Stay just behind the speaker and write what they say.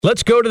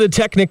Let's go to the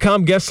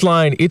Technicom guest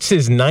line. It's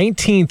his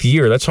 19th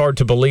year, that's hard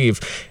to believe,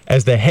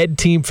 as the head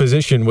team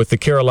physician with the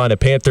Carolina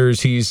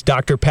Panthers. He's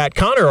Dr. Pat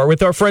Connor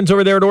with our friends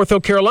over there at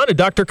Ortho Carolina.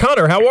 Dr.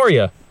 Connor, how are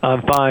you?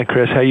 I'm fine,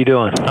 Chris. How you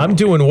doing? I'm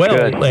doing well.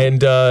 Good.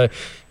 And,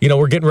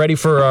 we're getting ready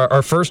for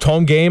our first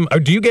home game.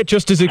 Do you get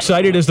just as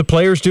excited as the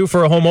players do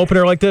for a home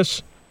opener like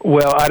this?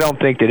 Well, I don't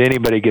think that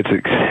anybody gets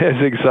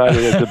as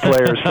excited as the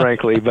players,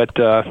 frankly, but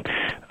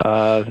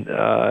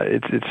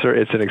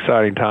it's an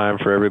exciting time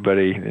for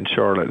everybody in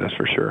Charlotte, that's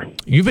for sure.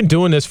 You've been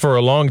doing this for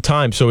a long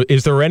time, so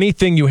is there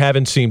anything you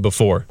haven't seen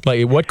before?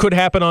 Like, what could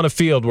happen on a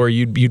field where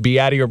you'd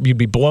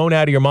be blown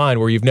out of your mind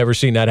where you've never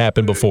seen that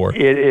happen before?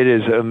 It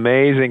is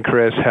amazing,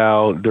 Chris,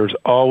 how there's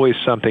always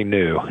something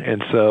new,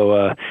 and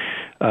so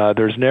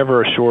there's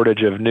never a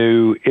shortage of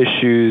new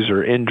issues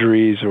or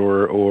injuries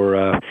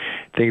or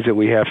things that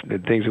we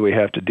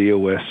have to deal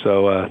with.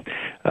 So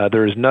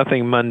there's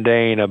nothing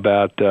mundane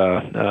about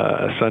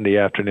a Sunday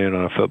afternoon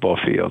on a football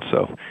field.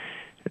 So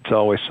it's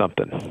always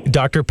something.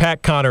 Dr.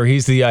 Pat Connor,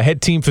 he's the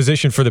head team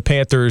physician for the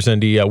Panthers,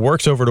 and he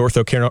works over at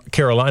Ortho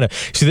Carolina.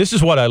 See, this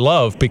is what I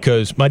love,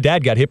 because my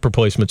dad got hip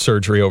replacement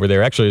surgery over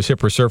there. Actually, it was hip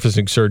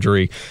resurfacing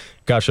surgery.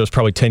 Gosh, that was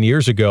probably 10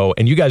 years ago.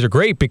 And you guys are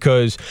great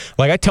because,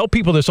 like, I tell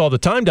people this all the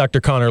time, Dr.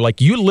 Connor, like,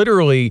 you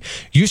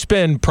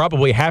spend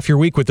probably half your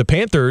week with the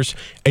Panthers,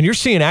 and you're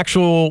seeing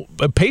actual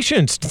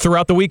patients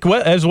throughout the week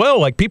as well.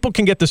 Like, people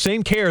can get the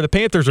same care the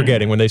Panthers are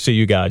getting when they see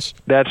you guys.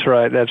 That's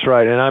right.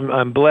 And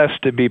I'm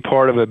blessed to be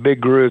part of a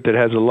big group that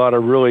has a lot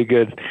of really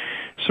good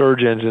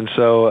surgeons, and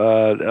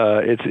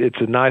so it's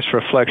a nice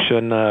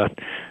reflection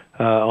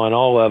on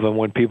all of them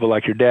when people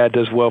like your dad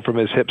does well from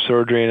his hip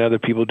surgery and other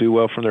people do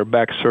well from their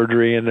back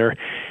surgery and their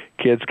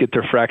kids get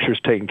their fractures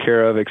taken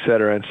care of, et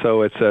cetera. And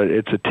so it's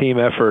a team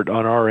effort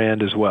on our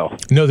end as well.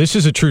 No, this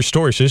is a true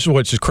story. So this is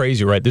what's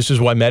crazy, right? This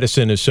is why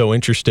medicine is so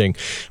interesting.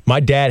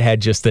 My dad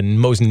had just the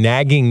most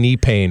nagging knee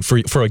pain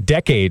for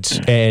decades,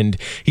 and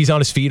he's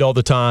on his feet all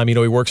the time. He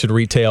works in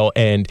retail,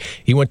 and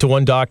he went to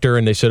one doctor,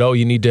 and they said, oh,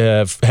 you need to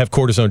have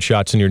cortisone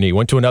shots in your knee.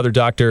 Went to another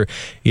doctor,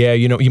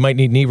 you might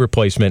need knee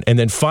replacement. And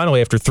then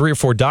finally, after 3 or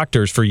 4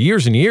 doctors for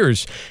years and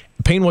years,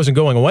 pain wasn't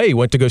going away. He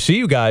went to go see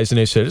you guys, and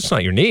they said, it's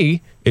not your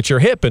knee, it's your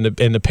hip, and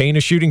the pain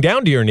is shooting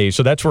down to your knee.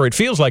 So that's where it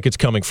feels like it's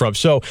coming from.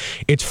 So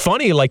it's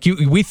funny, like you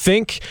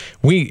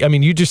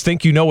just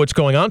think you know what's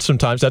going on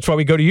sometimes. That's why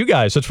we go to you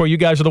guys. That's why you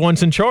guys are the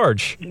ones in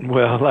charge.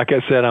 Well, like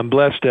I said, I'm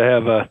blessed to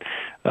have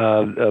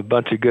a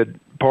bunch of good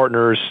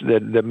partners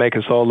that make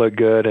us all look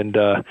good, and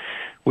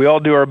we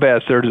all do our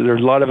best. There's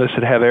a lot of us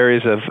that have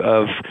areas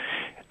of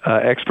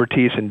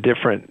expertise in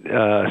different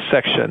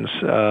sections.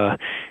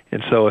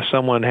 And so if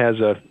someone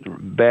has a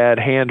bad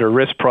hand or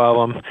wrist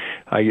problem,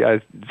 I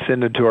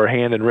send it to our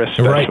hand and wrist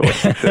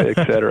specialist, et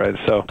cetera.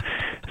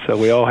 So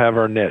we all have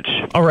our niche.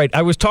 All right.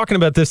 I was talking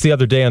about this the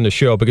other day on the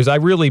show because I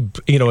really,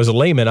 as a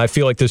layman, I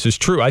feel like this is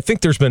true. I think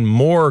there's been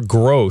more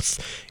growth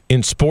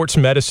in sports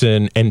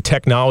medicine and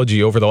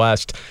technology over the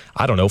last,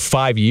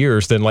 5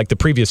 years than like the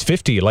previous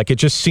 50. Like, it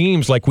just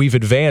seems like we've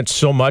advanced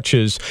so much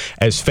as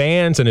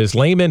fans and as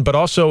laymen, but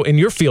also in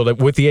your field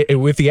with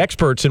the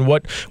experts and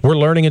what we're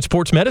learning in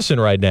sports medicine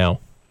right now.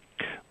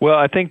 Well,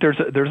 I think there's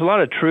a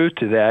lot of truth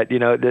to that.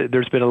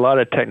 There's been a lot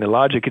of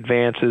technologic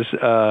advances,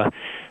 a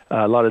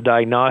lot of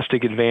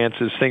diagnostic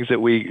advances, things that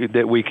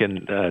we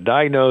can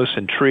diagnose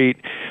and treat.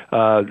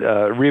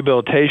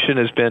 Rehabilitation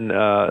has been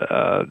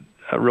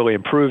really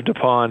improved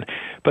upon,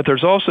 but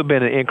there's also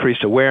been an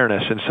increased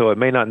awareness, and so it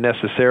may not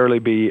necessarily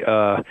be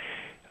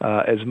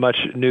as much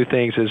new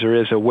things as there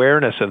is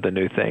awareness of the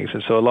new things,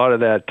 and so a lot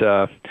of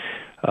that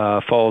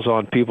falls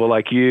on people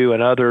like you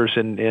and others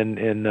in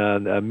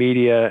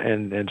media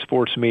and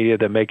sports media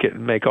that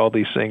make all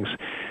these things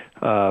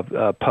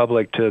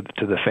public to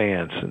the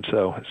fans, and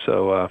so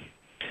a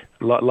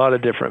lot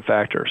of different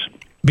factors.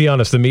 Be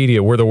honest, the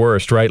media, we're the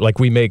worst, right? Like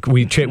we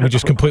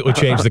just completely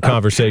change the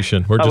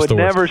conversation. We're just the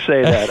worst.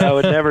 I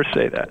would never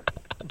say that.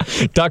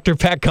 Dr.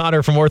 Pat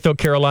Connor from Ortho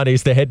Carolina.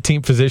 He's the head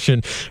team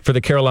physician for the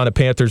Carolina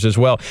Panthers as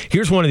well.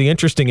 Here's one of the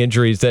interesting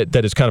injuries that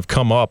has kind of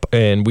come up,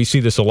 and we see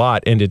this a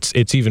lot, and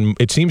it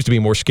seems to be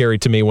more scary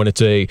to me when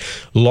it's a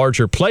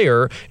larger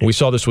player. And we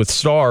saw this with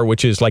Star,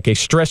 which is like a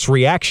stress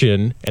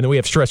reaction, and then we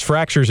have stress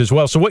fractures as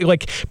well. So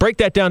break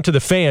that down to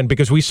the fan,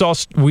 because we saw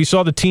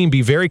the team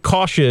be very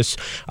cautious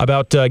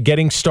about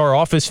getting Star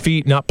off his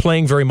feet, not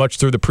playing very much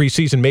through the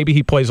preseason. Maybe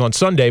he plays on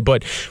Sunday,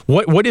 but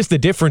what is the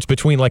difference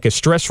between like a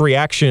stress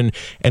reaction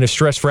and a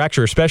stress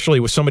fracture, especially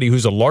with somebody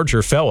who's a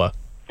larger fella?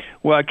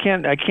 Well, I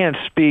can't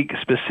speak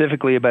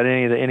specifically about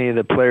any of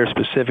the players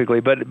specifically,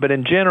 but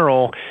in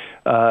general,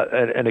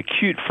 an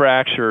acute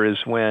fracture is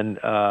when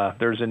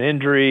there's an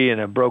injury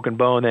and a broken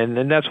bone,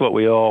 and that's what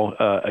we all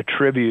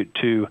attribute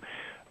to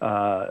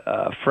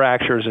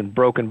fractures and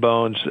broken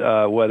bones,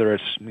 whether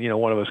it's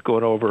one of us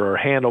going over our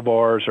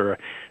handlebars or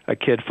a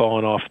kid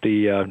falling off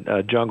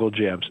the jungle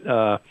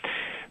gyms.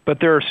 But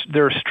there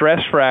are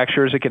stress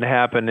fractures that can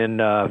happen in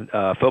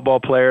football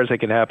players. They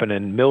can happen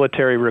in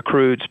military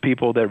recruits,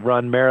 people that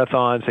run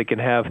marathons. They can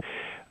have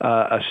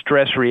a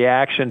stress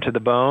reaction to the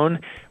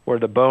bone, where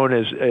the bone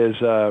is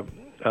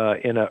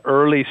in an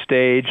early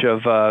stage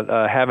of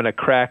having a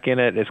crack in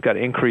it. It's got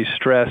increased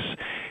stress,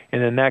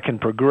 and then that can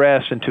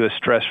progress into a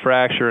stress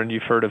fracture. And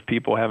you've heard of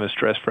people having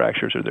stress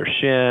fractures of their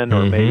shin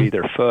or maybe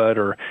their foot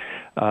or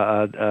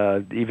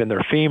even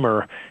their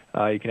femur.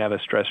 You can have a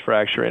stress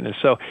fracture in. And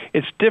so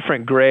it's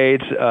different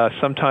grades.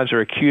 Sometimes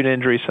they're acute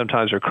injuries,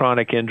 sometimes they're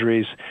chronic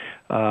injuries,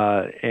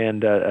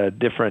 and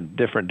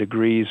different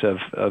degrees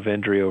of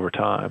injury over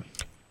time.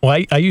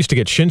 Well, I used to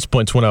get shin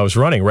splints when I was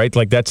running, right?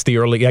 Like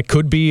that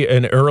could be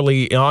an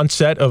early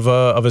onset of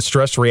a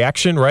stress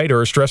reaction, right?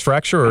 Or a stress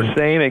fracture? Or...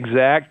 Same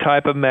exact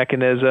type of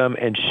mechanism,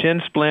 and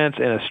shin splints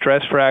and a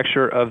stress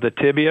fracture of the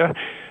tibia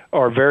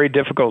are very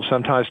difficult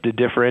sometimes to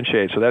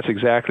differentiate. So that's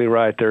exactly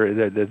right. They're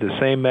the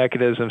same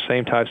mechanism,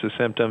 same types of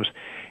symptoms,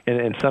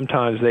 and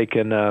sometimes they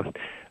can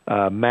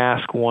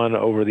mask one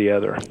over the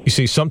other. You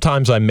see,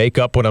 sometimes I make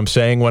up what I'm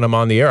saying when I'm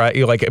on the air.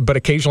 But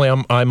occasionally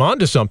I'm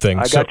onto something.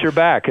 I got your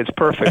back. It's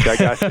perfect. I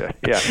got you.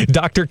 Yeah.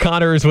 Dr.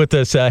 Conner is with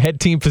us,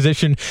 head team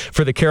physician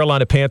for the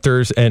Carolina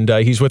Panthers, and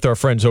he's with our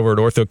friends over at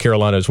Ortho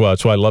Carolina as well.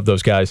 That's why I love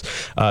those guys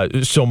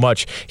so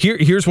much.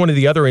 Here's one of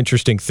the other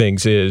interesting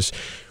things is,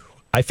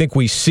 I think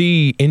we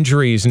see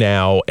injuries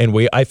now, and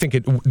I think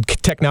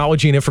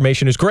technology and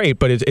information is great,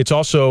 but it's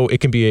also,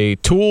 it can be a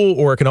tool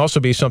or it can also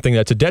be something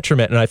that's a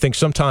detriment. And I think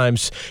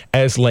sometimes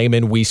as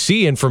laymen, we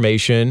see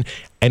information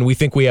and we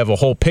think we have a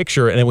whole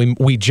picture, and then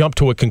we jump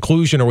to a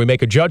conclusion or we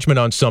make a judgment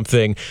on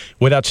something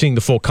without seeing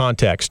the full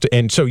context.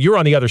 And so you're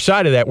on the other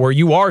side of that, where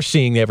you are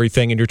seeing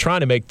everything and you're trying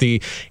to make the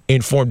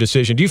informed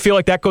decision. Do you feel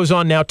like that goes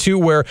on now too,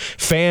 where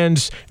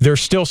fans,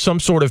 there's still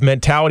some sort of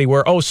mentality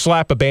where,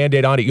 slap a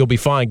Band-Aid on it, you'll be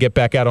fine, get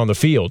back out on the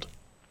field?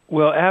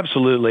 Well,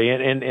 absolutely,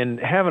 and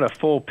having a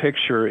full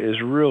picture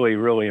is really,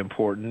 really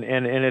important,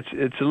 and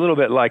it's a little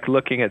bit like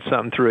looking at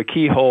something through a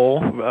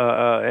keyhole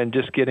and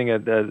just getting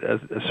a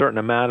certain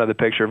amount of the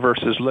picture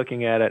versus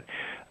looking at it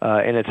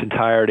in its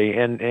entirety.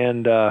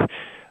 And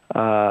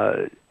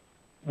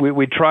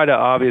we try to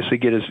obviously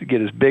get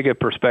as big a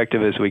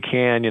perspective as we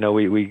can. You know,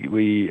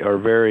 we are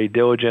very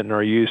diligent in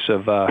our use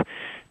of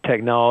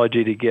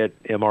technology to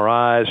get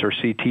MRIs or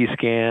CT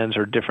scans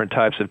or different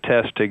types of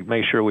tests to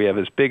make sure we have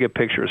as big a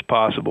picture as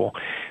possible,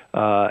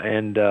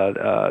 and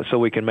so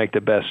we can make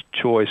the best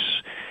choice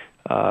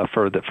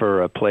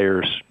for a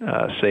player's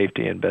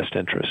safety and best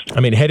interest.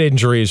 I mean, head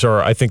injuries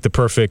are, I think, the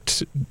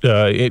perfect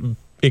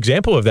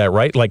example of that,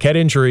 right? Like head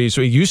injuries,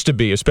 it used to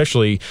be,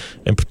 especially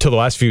until the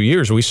last few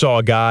years, we saw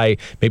a guy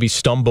maybe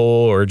stumble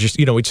or just,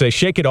 we'd say,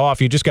 shake it off.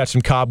 You just got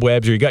some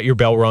cobwebs or you got your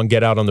bell rung,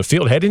 get out on the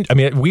field.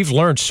 We've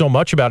learned so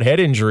much about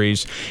head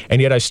injuries,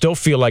 and yet I still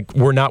feel like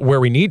we're not where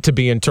we need to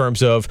be in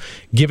terms of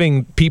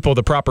giving people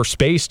the proper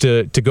space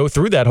to go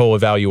through that whole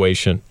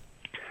evaluation.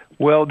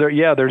 Well,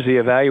 there's the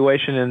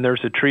evaluation and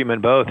there's the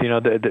treatment both.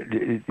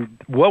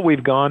 What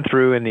we've gone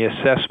through in the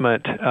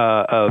assessment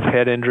of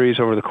head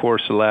injuries over the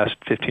course of the last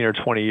 15 or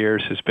 20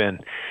 years has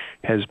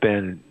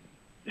been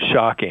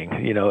shocking,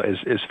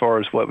 as far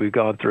as what we've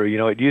gone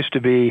through. It used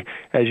to be,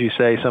 as you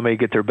say, somebody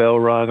get their bell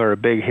rung or a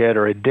big hit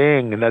or a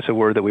ding, and that's a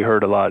word that we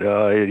heard a lot.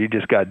 He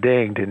just got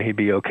dinged and he'd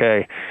be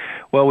okay.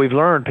 Well, we've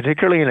learned,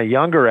 particularly in a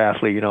younger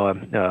athlete,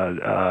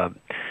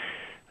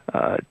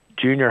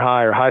 junior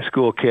high or high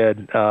school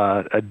kid,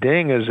 a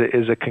ding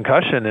is a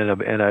concussion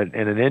and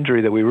an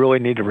injury that we really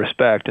need to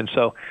respect. And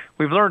so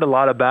we've learned a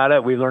lot about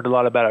it. We've learned a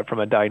lot about it from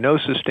a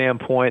diagnosis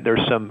standpoint.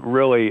 There's some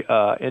really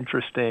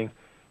interesting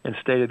and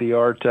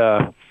state-of-the-art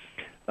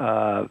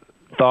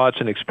thoughts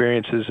and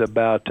experiences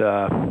about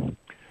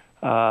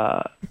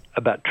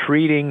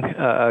treating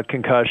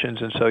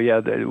concussions. And so,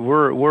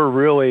 we're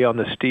really on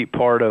the steep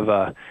part of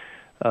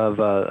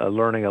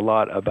learning a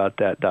lot about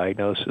that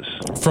diagnosis.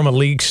 From a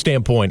league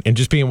standpoint and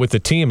just being with the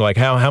team, like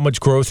how much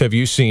growth have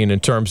you seen in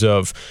terms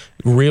of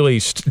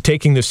really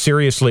taking this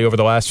seriously over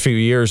the last few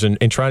years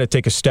and trying to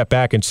take a step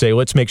back and say,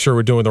 let's make sure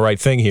we're doing the right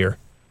thing here?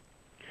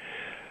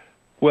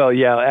 Well,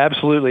 yeah,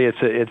 absolutely.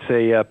 It's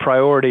a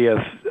priority of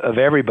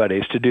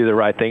everybody's to do the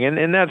right thing,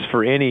 and that's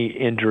for any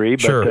injury,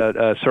 but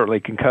sure. Certainly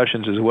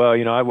concussions as well.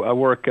 I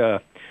work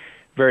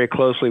very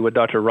closely with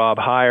Dr. Rob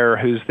Heyer,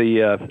 who's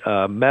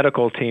the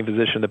medical team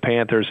physician of the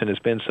Panthers and has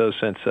been so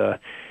since the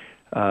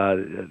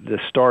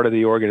start of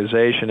the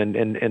organization.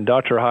 And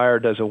Dr. Heyer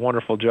does a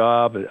wonderful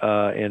job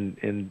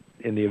in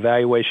the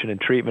evaluation and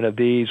treatment of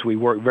these. We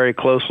work very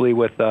closely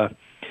with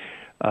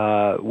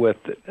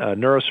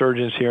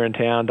neurosurgeons here in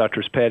town,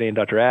 Drs. Petty and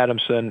Dr.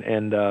 Adamson,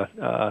 and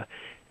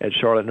at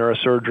Charlotte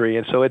Neurosurgery.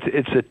 And so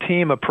it's a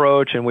team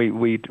approach, and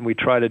we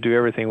try to do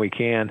everything we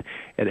can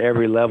at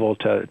every level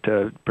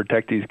to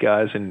protect these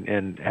guys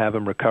and have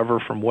them recover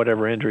from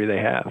whatever injury they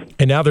have.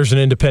 And now there's an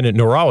independent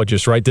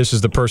neurologist, right? This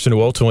is the person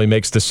who ultimately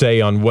makes the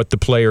say on what the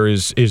player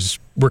is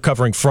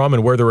recovering from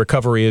and where the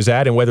recovery is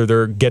at and whether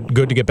they're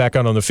good to get back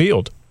out on the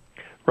field.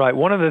 Right.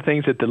 One of the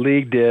things that the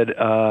league did,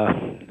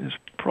 it's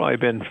probably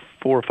been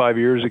 4 or 5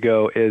 years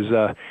ago, is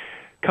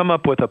come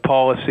up with a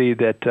policy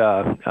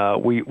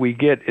that we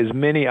get as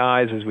many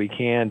eyes as we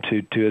can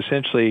to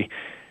essentially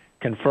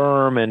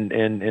confirm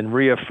and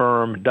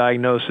reaffirm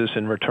diagnosis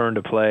and return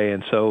to play.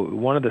 And so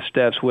one of the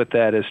steps with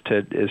that is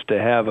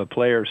to have a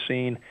player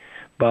seen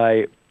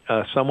by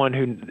someone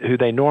who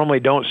they normally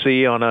don't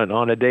see on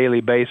a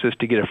daily basis,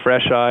 to get a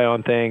fresh eye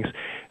on things,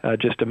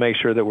 just to make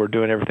sure that we're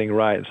doing everything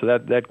right. And so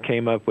that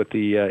came up with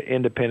the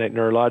independent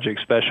neurologic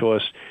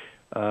specialist,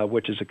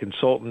 which is a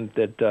consultant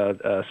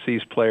that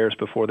sees players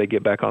before they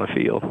get back on the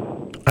field.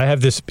 I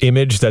have this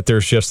image that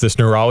there's just this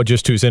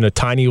neurologist who's in a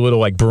tiny little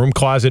like broom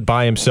closet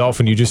by himself,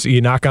 and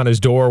you knock on his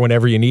door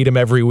whenever you need him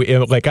every week.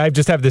 Like, I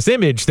just have this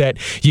image that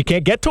you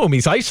can't get to him.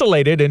 He's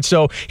isolated, and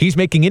so he's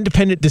making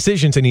independent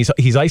decisions, and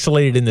he's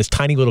isolated in this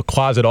tiny little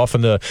closet off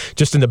in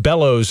the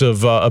bellows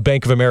of a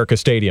Bank of America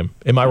Stadium.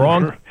 Am I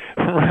wrong?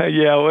 Right,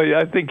 yeah, well,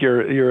 I think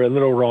you're a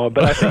little wrong,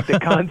 but I think the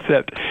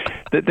concept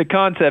the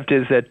concept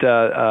is that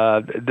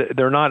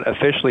they're not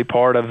officially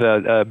part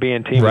of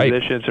being team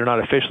physicians. They're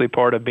not officially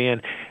part of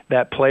being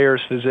that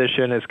player's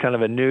physician. It's kind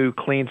of a new,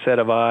 clean set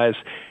of eyes.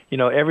 You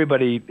know,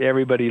 everybody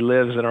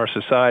lives in our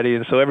society,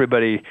 and so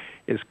everybody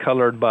is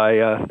colored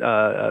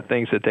by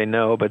things that they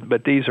know.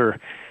 But these are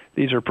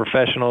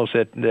professionals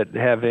that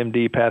have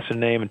MD pass a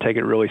name and take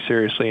it really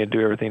seriously and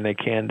do everything they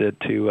can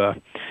to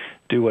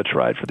do what's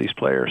right for these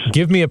players.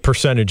 Give me a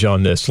percentage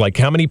on this. Like,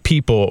 how many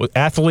people,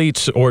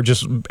 athletes or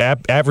just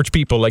average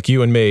people like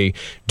you and me,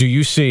 do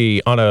you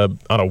see on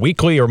a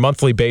weekly or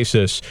monthly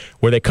basis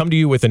where they come to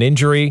you with an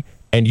injury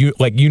and you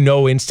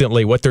know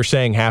instantly what they're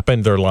saying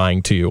happened, they're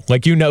lying to you?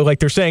 Like,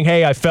 they're saying,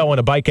 hey, I fell in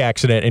a bike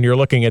accident, and you're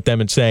looking at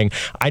them and saying,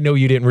 I know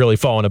you didn't really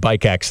fall in a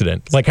bike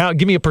accident. Like,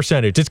 give me a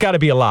percentage. It's got to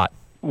be a lot.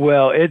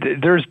 Well,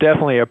 there's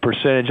definitely a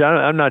percentage.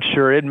 I'm not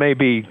sure. It may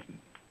be.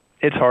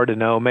 It's hard to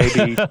know,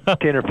 maybe 10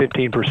 or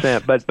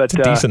 15%, but it's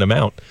a decent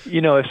amount.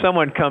 You know, if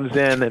someone comes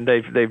in and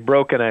they've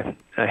broken a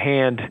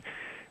hand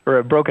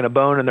or broken a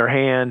bone in their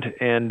hand,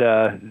 and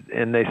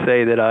they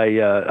say that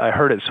I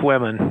hurt it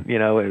swimming, you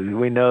know,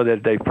 we know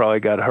that they probably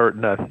got hurt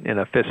in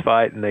a fist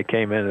fight, and they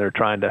came in and they're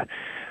trying to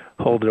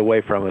hold it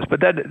away from us.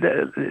 But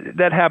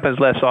that happens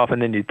less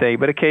often than you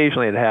think. But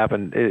occasionally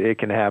it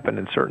can happen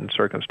in certain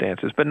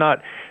circumstances, but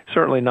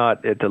certainly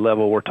not at the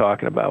level we're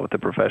talking about with the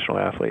professional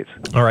athletes.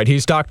 All right,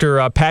 he's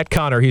Dr. Pat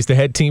Connor. He's the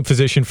head team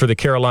physician for the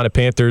Carolina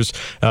Panthers.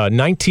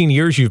 19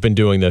 years you've been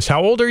doing this.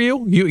 How old are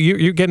you?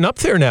 You're getting up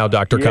there now,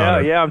 Dr.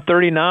 Connor. Yeah, I'm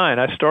 39.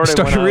 I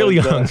started when really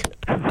young.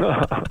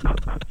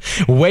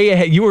 Way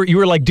ahead. You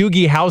were like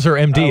Doogie Howser,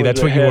 MD.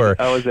 That's what you were.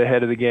 I was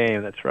ahead of the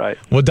game. That's right.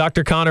 Well,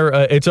 Dr. Connor,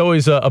 it's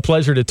always a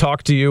pleasure to talk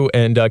to you,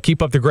 and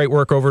keep up the great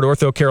work over at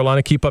Ortho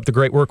Carolina. Keep up the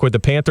great work with the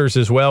Panthers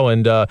as well,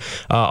 and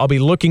I'll be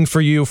looking for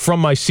you from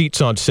my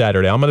seats on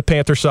Saturday. I'm on the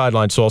Panther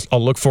sideline, so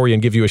I'll look for you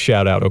and give you a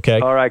shout out, okay?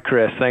 All right,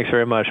 Chris. Thanks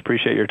very much.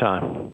 Appreciate your time.